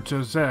Kyle or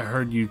Josette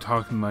heard you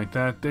talking like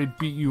that, they'd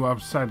beat you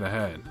upside the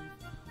head.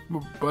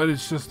 But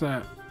it's just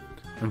that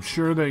I'm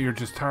sure that you're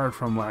just tired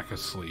from lack of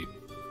sleep.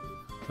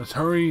 Let's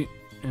hurry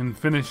and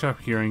finish up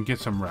here and get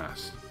some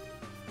rest.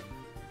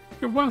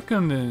 You're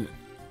welcome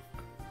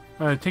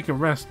to take a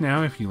rest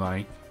now if you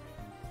like.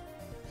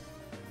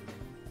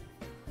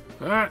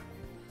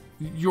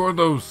 You're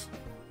those...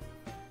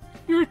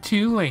 You're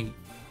too late.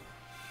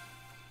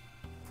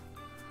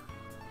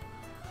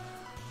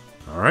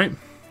 Alright.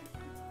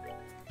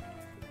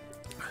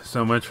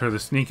 So much for the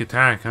sneak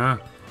attack, huh?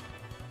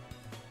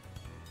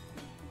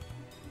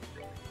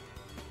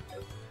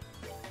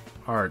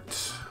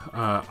 Art.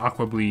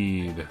 Aqua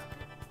Bleed.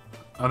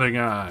 Other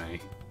guy.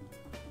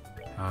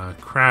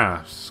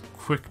 Crafts.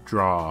 Quick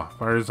Draw.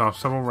 Fires off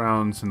several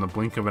rounds in the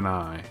blink of an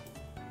eye.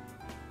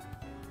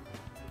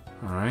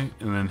 Alright.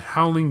 And then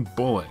Howling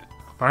Bullet.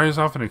 Fires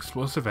off an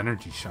explosive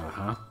energy shot,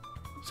 huh?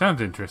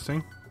 Sounds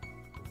interesting.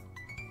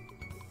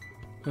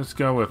 Let's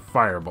go with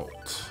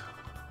Firebolt.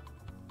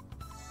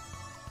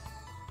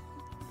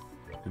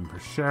 And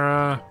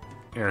Pershera.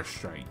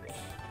 Airstrike.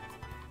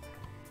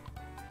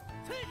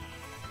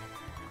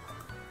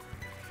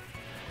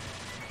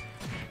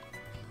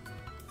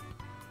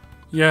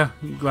 Yeah,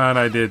 glad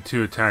I did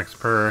 2 attacks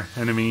per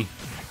enemy.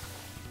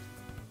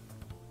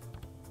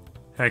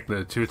 Heck,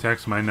 the 2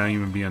 attacks might not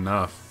even be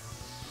enough.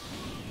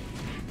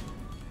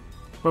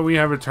 But we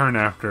have a turn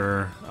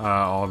after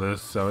all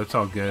this, so it's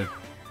all good.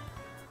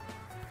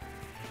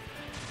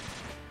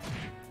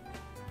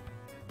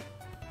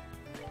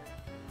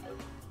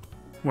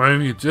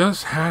 Well, you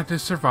just had to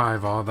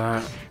survive all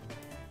that.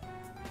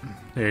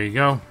 There you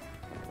go.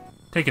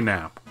 Take a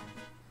nap.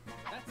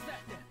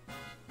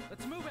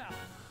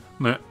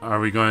 Are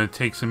we going to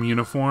take some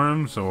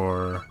uniforms,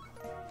 or...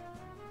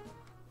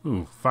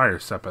 Ooh, Fire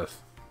Sepith.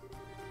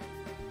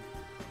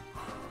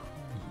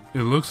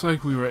 It looks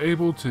like we were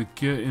able to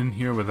get in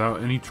here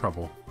without any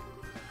trouble.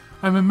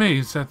 I'm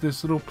amazed that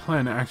this little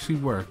plan actually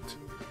worked.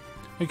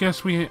 I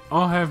guess we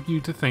all have you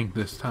to thank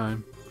this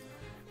time.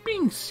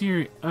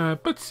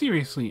 But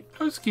seriously,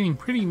 I was getting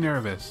pretty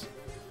nervous.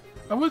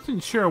 I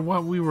wasn't sure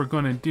what we were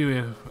going to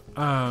do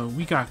if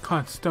we got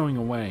caught stowing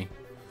away.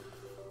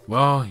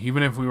 Well,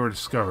 even if we were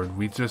discovered,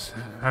 we just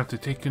have to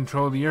take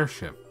control of the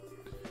airship.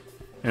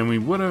 And we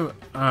would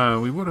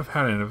have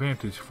had an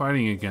advantage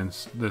fighting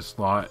against this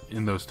lot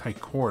in those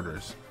tight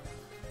quarters.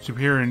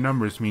 Superior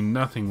numbers mean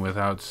nothing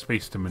without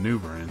space to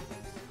maneuver in.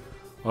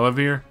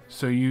 Olivier,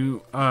 so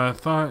you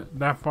thought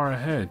that far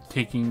ahead,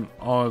 taking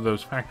all of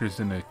those factors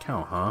into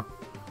account, huh?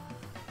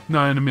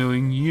 Not in a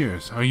million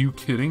years. Are you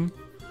kidding?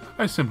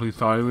 I simply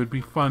thought it would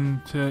be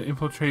fun to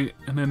infiltrate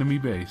an enemy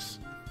base.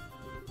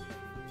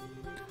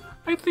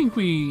 I think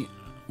we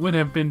would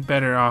have been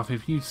better off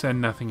if you said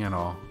nothing at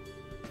all.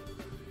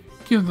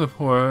 Give the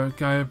poor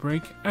guy a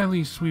break. At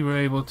least we were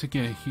able to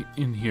get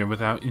in here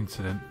without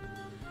incident.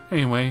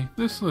 Anyway,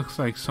 this looks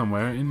like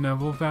somewhere in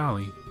Neville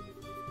Valley.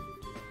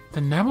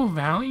 The Neville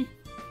Valley?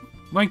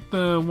 Like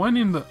the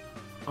one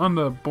on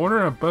the border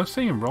of Bose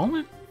and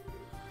Roland?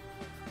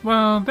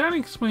 Well, that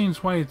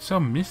explains why it's so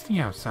misty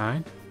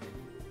outside.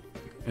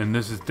 And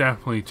this is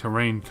definitely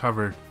terrain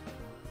covered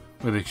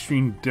with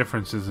extreme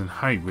differences in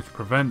height which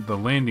prevent the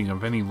landing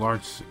of any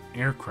large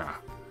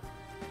aircraft.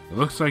 It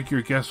looks like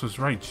your guess was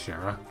right,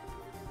 Shara.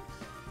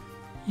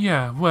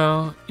 Yeah,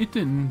 well, it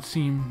didn't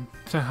seem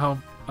to help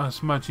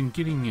us much in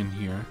getting in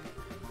here.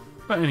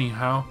 But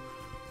anyhow,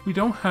 we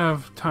don't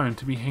have time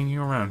to be hanging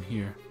around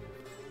here.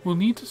 We'll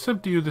need to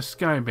subdue the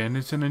Sky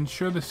Bandits and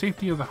ensure the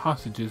safety of the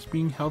hostages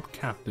being held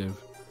captive.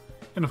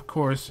 And of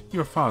course,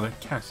 your father,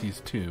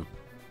 Cassius, too.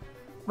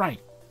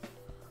 Right.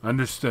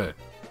 Understood.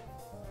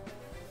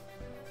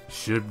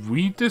 Should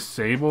we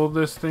disable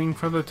this thing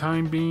for the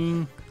time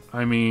being?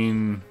 I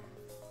mean,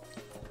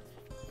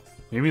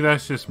 maybe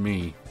that's just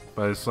me,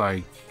 but it's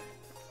like,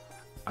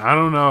 I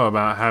don't know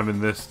about having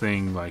this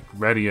thing like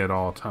ready at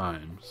all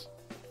times.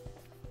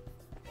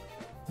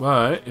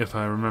 But if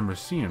I remember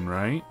seeing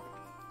right,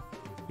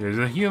 there's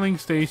a healing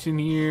station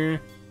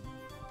here.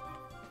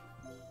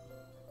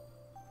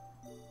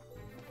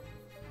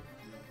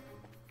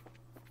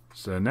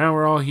 So now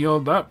we're all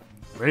healed up,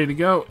 ready to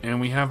go, and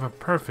we have a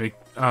perfect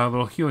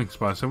little healing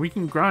spot, so we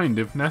can grind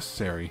if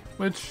necessary,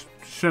 which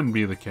shouldn't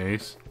be the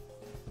case.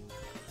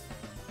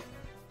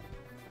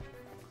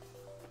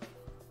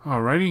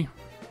 Alrighty.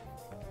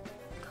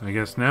 I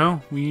guess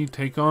now we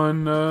take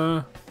on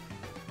the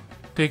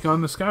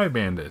Sky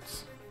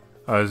Bandits.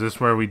 Is this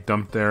where we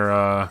dump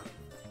their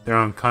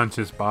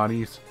unconscious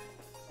bodies?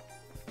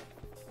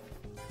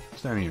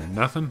 Is that here?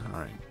 Nothing?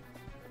 Alright.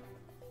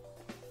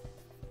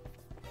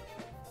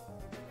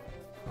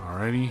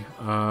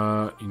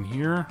 Alrighty, in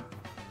here,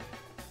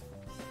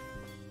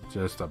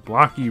 just a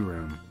blocky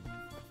room.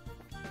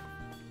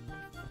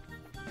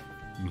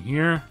 In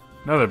here,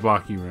 another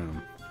blocky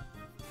room.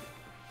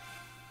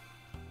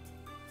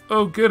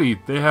 Oh goody,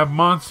 they have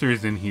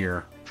monsters in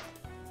here.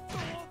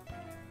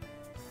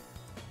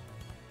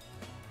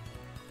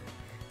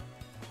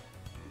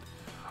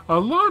 A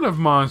lot of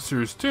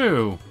monsters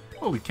too.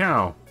 Holy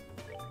cow.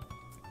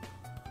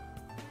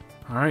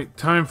 Alright,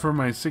 time for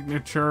my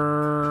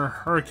signature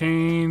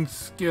hurricane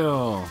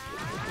skill.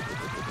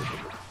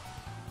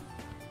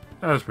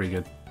 That was pretty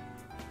good.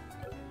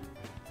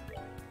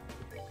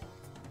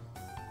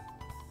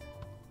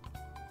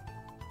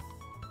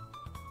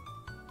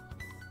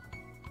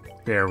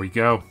 There we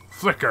go.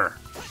 Flicker.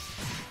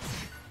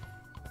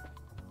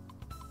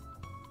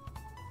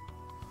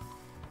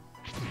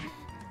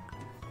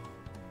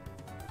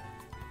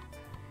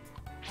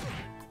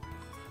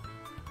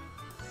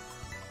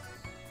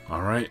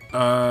 Alright,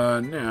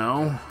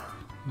 now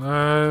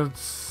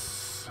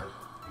let's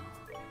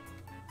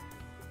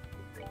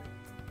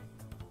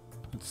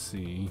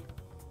see.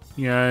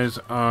 You guys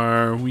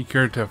are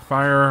weaker to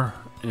fire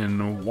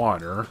and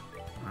water.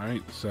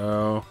 Alright,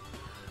 so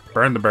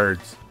burn the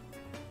birds.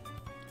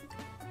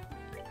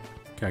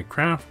 Okay,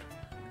 craft,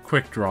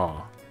 quick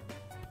draw.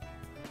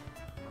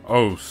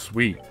 Oh,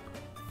 sweet.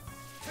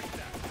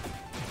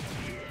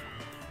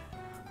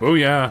 Oh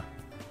yeah.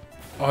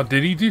 Oh,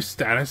 did he do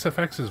status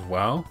effects as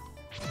well?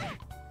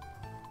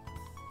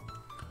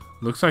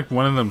 Looks like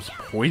one of them's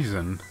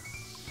poison.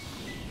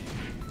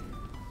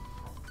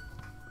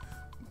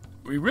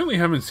 We really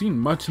haven't seen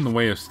much in the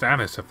way of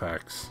status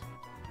effects.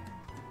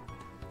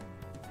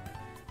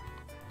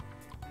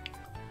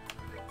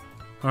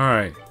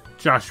 Alright,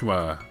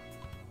 Joshua.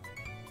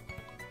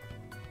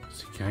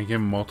 So can I get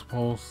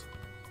multiples?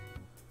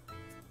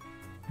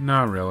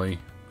 Not really.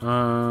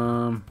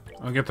 I'll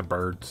get the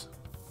birds.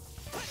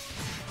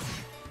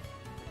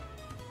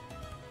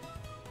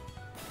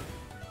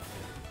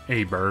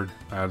 A bird,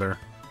 rather.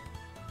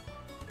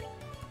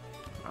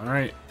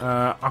 Alright,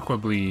 Aqua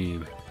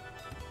Bleed.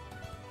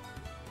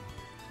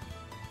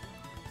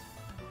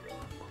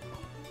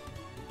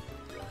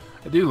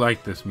 I do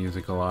like this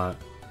music a lot.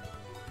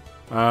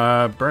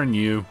 Burn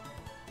you.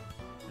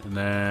 And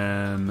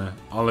then,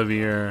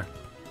 Olivier,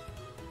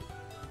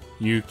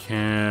 you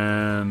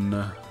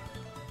can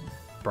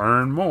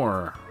burn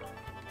more.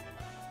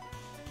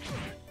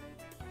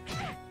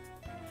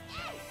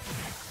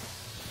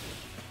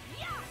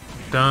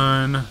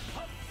 Done.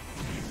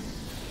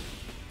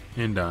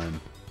 And done.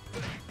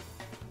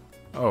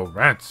 Oh,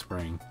 Rat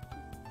Spring.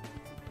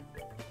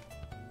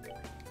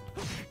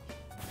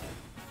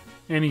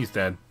 And he's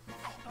dead.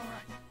 Alright,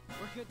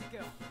 we're good to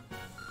go.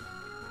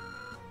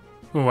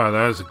 Oh wow,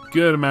 that is a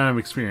good amount of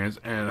experience.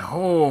 And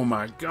oh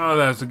my god,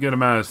 that's a good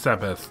amount of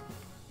Sepith.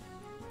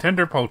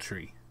 Tender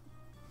Poultry.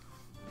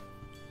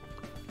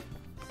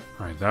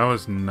 Alright, that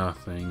was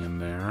nothing in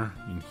there.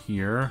 In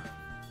here,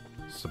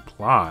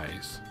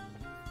 supplies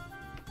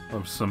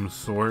of some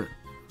sort.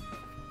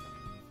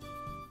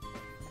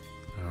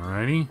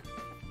 Alrighty.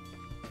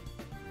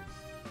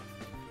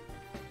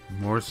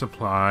 More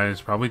supplies.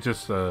 Probably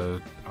just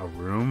a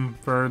room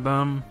for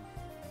them.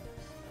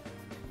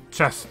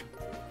 Chest.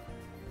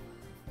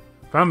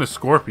 Found a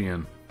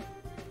scorpion.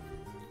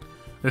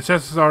 The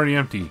chest is already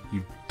empty,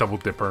 you double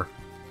dipper.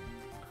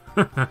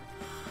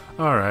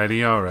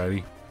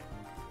 Alrighty.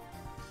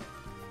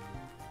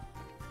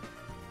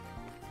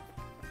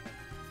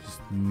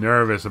 Just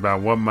nervous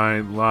about what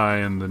might lie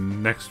in the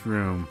next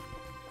room.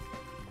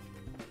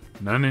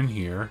 None in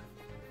here.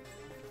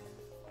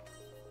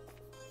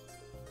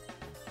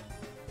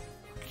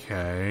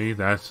 Okay,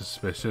 that's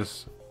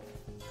suspicious.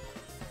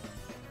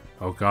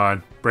 Oh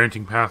god,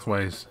 branching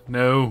pathways.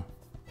 No.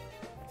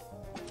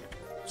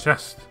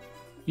 Chest.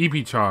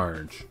 EP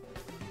charge.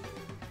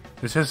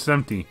 The chest is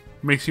empty.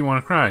 Makes you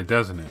want to cry,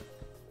 doesn't it?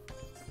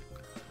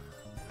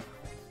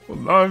 Well,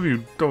 not if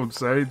you don't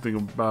say anything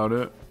about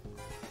it.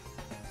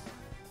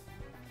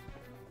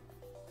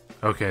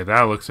 Okay,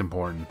 that looks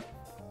important.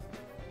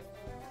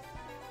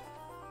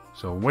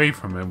 So away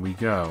from it we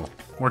go.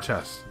 More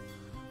chests.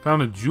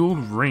 Found a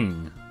jeweled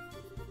ring.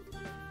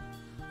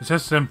 The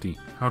chest is empty.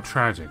 How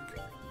tragic.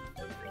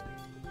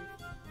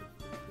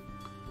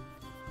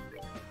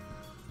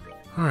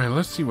 Alright,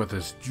 let's see what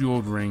this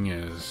jeweled ring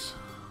is.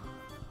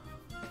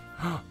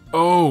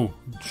 Oh!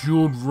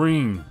 Jeweled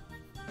ring!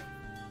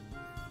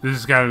 This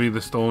has got to be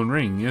the stolen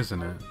ring,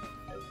 isn't it?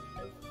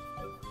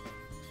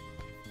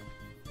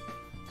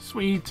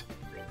 Sweet!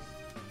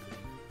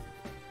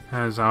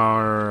 Has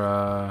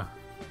our,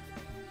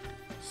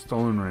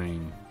 stolen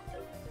ring.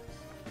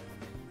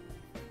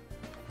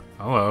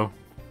 Hello.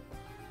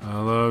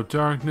 Hello,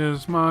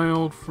 darkness, my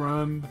old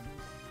friend.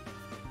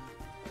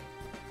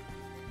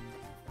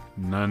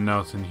 None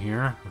else in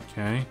here.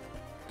 Okay.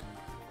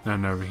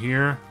 None over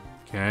here.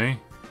 Okay.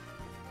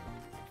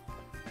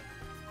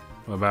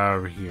 What about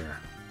over here?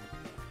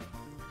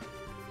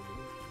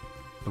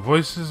 The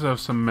voices of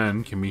some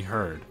men can be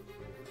heard.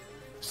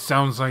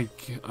 Sounds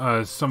like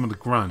some of the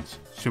grunts.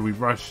 Should we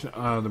rush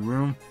the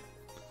room?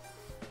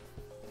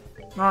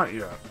 Not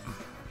yet.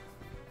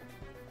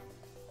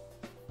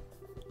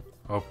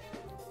 Oh,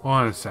 hold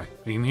on a sec.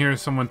 I can hear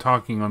someone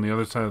talking on the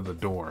other side of the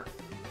door.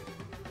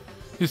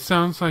 It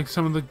sounds like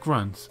some of the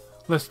grunts.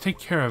 Let's take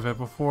care of it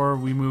before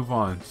we move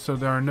on, so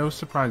there are no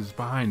surprises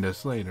behind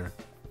us later.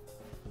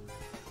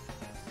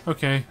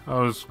 Okay, I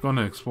was going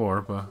to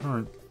explore, but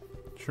alright,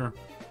 sure.